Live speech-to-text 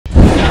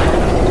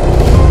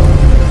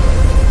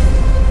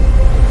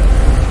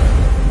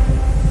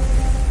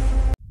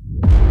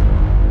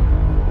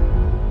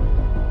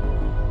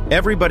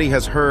Everybody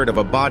has heard of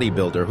a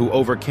bodybuilder who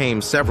overcame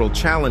several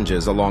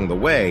challenges along the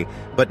way,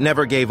 but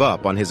never gave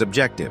up on his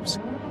objectives,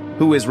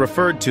 who is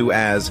referred to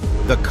as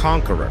the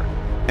Conqueror,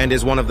 and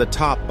is one of the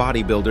top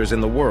bodybuilders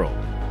in the world.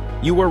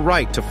 You were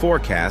right to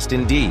forecast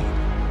indeed.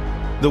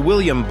 The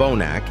William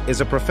Bonac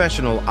is a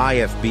professional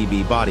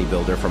IFBB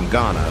bodybuilder from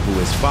Ghana who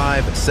is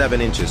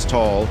 5'7"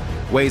 tall,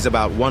 weighs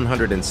about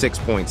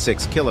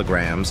 106.6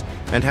 kilograms,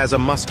 and has a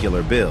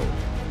muscular build.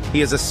 He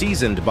is a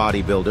seasoned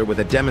bodybuilder with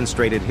a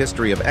demonstrated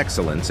history of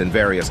excellence in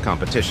various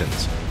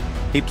competitions.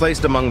 He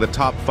placed among the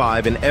top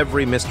 5 in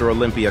every Mr.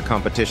 Olympia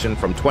competition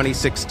from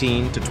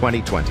 2016 to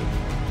 2020.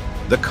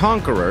 The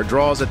Conqueror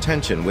draws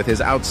attention with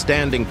his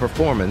outstanding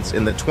performance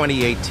in the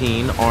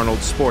 2018 Arnold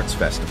Sports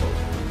Festival.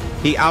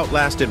 He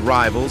outlasted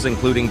rivals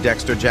including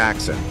Dexter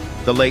Jackson,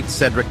 the late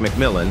Cedric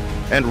McMillan,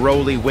 and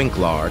Roly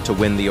Winklar to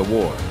win the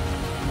award.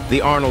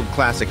 The Arnold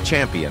Classic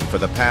champion for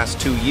the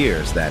past 2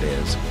 years, that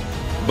is.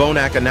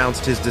 Bonac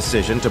announced his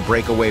decision to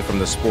break away from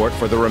the sport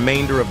for the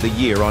remainder of the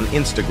year on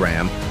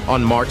Instagram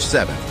on March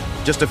 7th,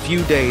 just a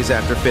few days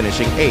after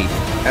finishing 8th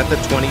at the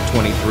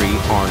 2023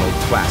 Arnold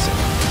Classic.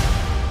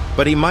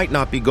 But he might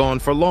not be gone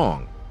for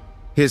long.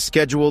 His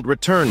scheduled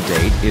return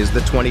date is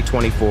the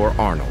 2024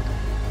 Arnold.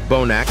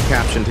 Bonac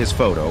captioned his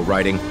photo,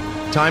 writing,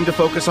 "Time to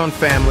focus on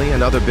family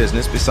and other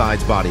business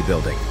besides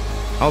bodybuilding.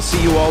 I'll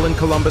see you all in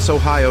Columbus,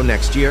 Ohio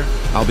next year.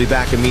 I'll be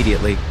back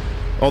immediately."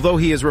 Although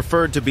he is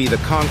referred to be the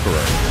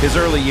Conqueror, his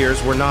early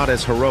years were not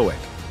as heroic.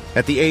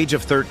 At the age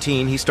of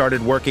 13, he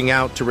started working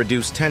out to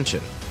reduce tension.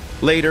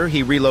 Later,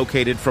 he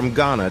relocated from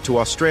Ghana to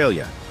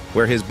Australia,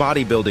 where his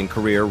bodybuilding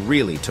career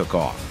really took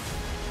off.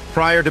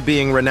 Prior to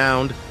being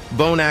renowned,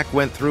 Bonac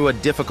went through a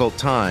difficult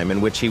time in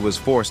which he was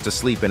forced to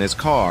sleep in his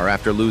car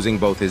after losing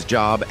both his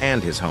job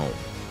and his home.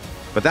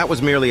 But that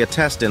was merely a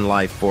test in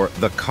life for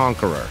the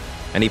Conqueror,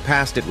 and he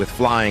passed it with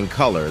flying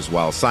colors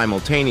while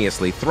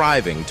simultaneously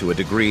thriving to a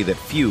degree that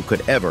few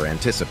could ever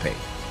anticipate.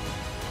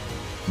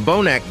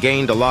 Bonac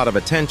gained a lot of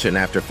attention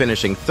after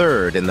finishing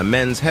 3rd in the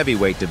men's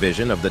heavyweight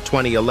division of the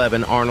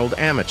 2011 Arnold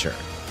Amateur.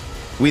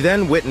 We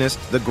then witnessed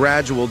the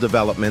gradual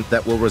development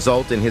that will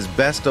result in his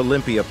best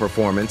Olympia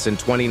performance in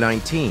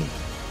 2019.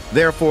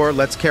 Therefore,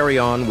 let's carry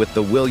on with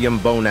the William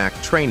Bonac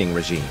training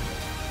regime.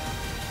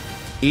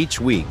 Each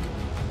week,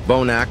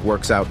 Bonac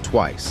works out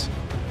twice.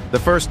 The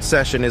first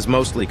session is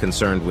mostly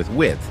concerned with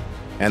width,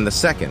 and the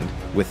second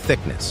with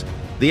thickness.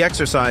 The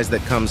exercise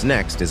that comes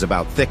next is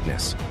about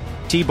thickness.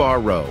 T-bar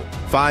row,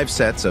 5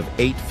 sets of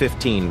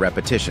 8-15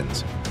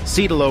 repetitions.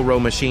 Seat-a-low row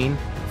machine,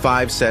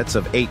 5 sets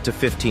of 8 to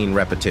 15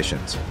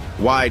 repetitions.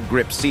 Wide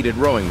grip seated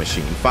rowing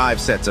machine, 5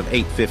 sets of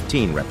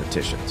 8-15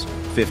 repetitions.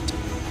 15.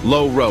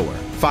 Low rower,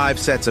 5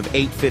 sets of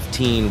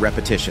 8-15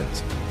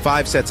 repetitions.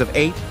 5 sets of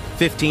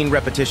 8-15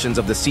 repetitions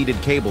of the seated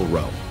cable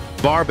row.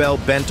 Barbell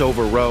bent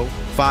over row,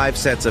 5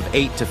 sets of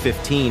 8 to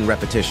 15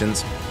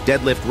 repetitions.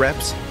 Deadlift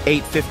reps,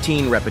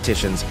 8-15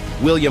 repetitions.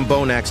 William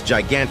Bonac's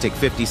gigantic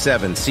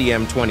 57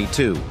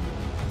 cm22.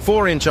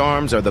 4-inch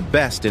arms are the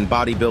best in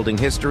bodybuilding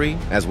history,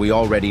 as we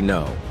already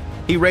know.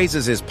 He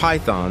raises his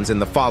pythons in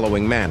the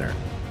following manner.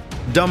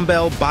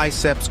 Dumbbell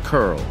biceps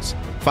curls,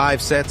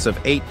 5 sets of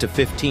 8 to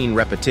 15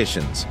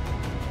 repetitions.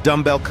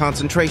 Dumbbell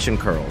concentration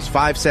curls,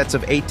 5 sets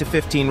of 8 to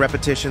 15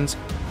 repetitions.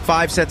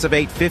 5 sets of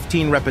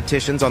 8-15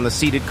 repetitions on the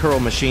seated curl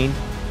machine.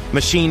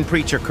 Machine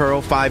preacher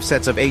curl, 5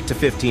 sets of 8 to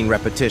 15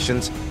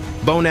 repetitions.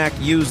 Bonac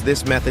used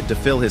this method to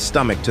fill his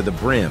stomach to the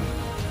brim.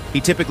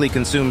 He typically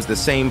consumes the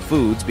same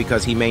foods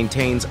because he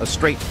maintains a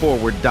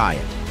straightforward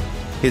diet.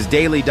 His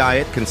daily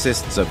diet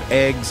consists of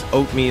eggs,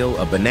 oatmeal,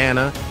 a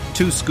banana,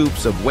 2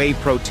 scoops of whey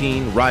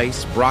protein,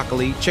 rice,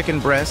 broccoli, chicken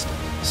breast,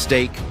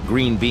 steak,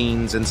 green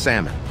beans, and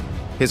salmon.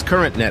 His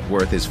current net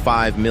worth is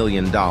 $5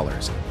 million,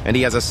 and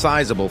he has a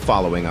sizable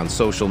following on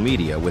social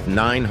media with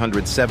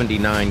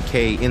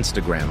 979K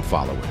Instagram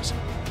followers.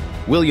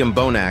 William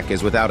Bonac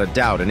is without a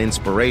doubt an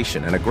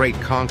inspiration and a great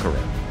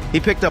conqueror. He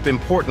picked up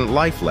important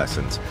life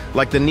lessons,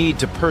 like the need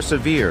to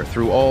persevere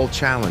through all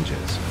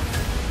challenges.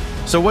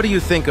 So what do you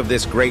think of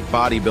this great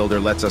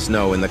bodybuilder? Let us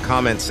know in the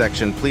comment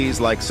section.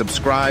 Please like,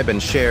 subscribe,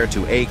 and share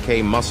to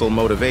AK Muscle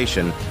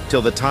Motivation.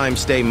 Till the time,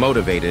 stay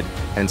motivated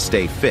and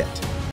stay fit.